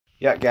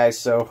Yeah, guys,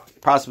 so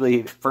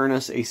possibly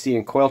furnace, AC,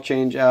 and coil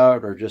change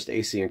out, or just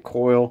AC and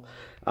coil.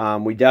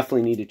 We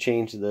definitely need to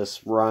change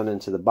this run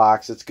into the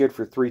box. It's good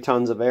for 3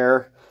 tons of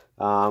air.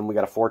 We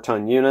got a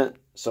 4-ton unit,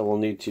 so we'll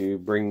need to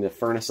bring the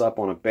furnace up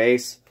on a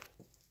base,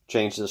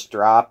 change this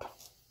drop,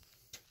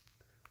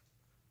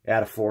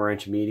 add a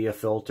 4-inch media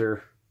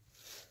filter.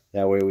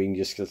 That way we can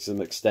just get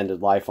some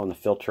extended life on the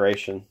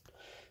filtration.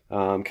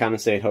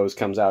 Condensate hose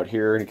comes out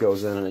here and it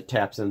goes in and it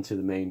taps into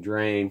the main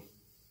drain.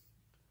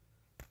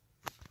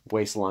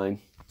 Waste line.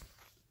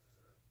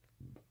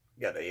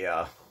 Got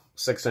a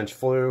 6-inch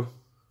flue,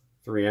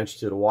 3-inch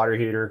to the water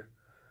heater,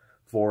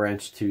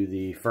 4-inch to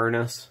the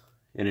furnace,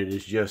 and it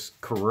is just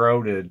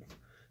corroded,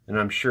 and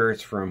I'm sure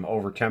it's from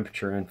over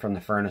temperature and from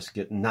the furnace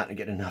not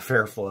getting enough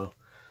airflow.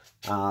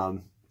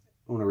 When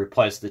we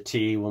replace the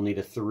T, we'll need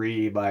a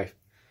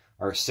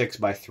 6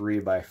 by 3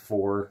 by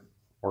 4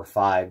 or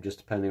 5, just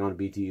depending on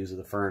the BTUs of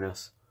the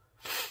furnace.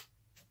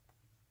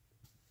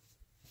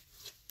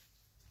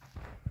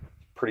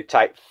 Pretty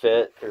tight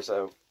fit. There's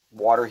a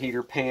water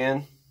heater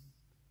pan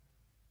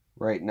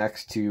right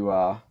next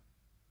to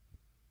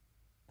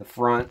the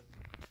front.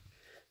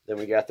 Then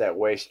we got that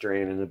waste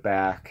drain in the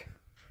back.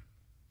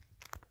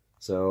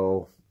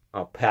 So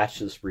I'll patch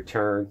this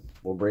return.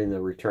 We'll bring the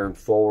return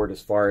forward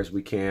as far as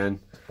we can.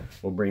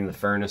 We'll bring the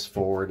furnace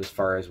forward as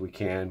far as we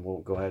can.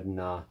 We'll go ahead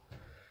and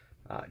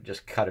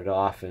just cut it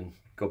off and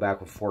go back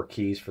with 4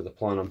 keys for the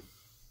plenum.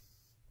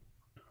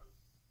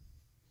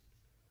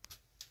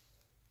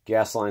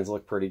 Gas lines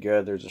look pretty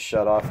good. There's a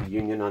shut-off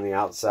union on the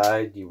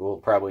outside. You will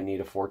probably need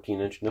a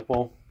 14-inch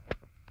nipple.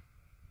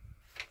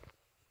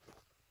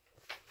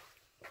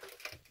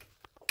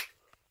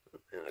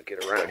 And I'll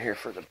get around here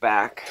for the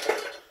back.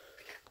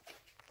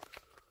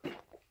 You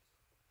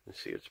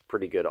see, it's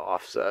pretty good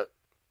offset.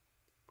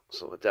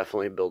 So we'll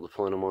definitely build the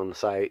plenum on the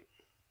site.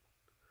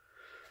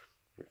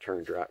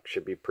 Return drop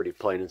should be pretty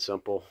plain and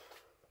simple.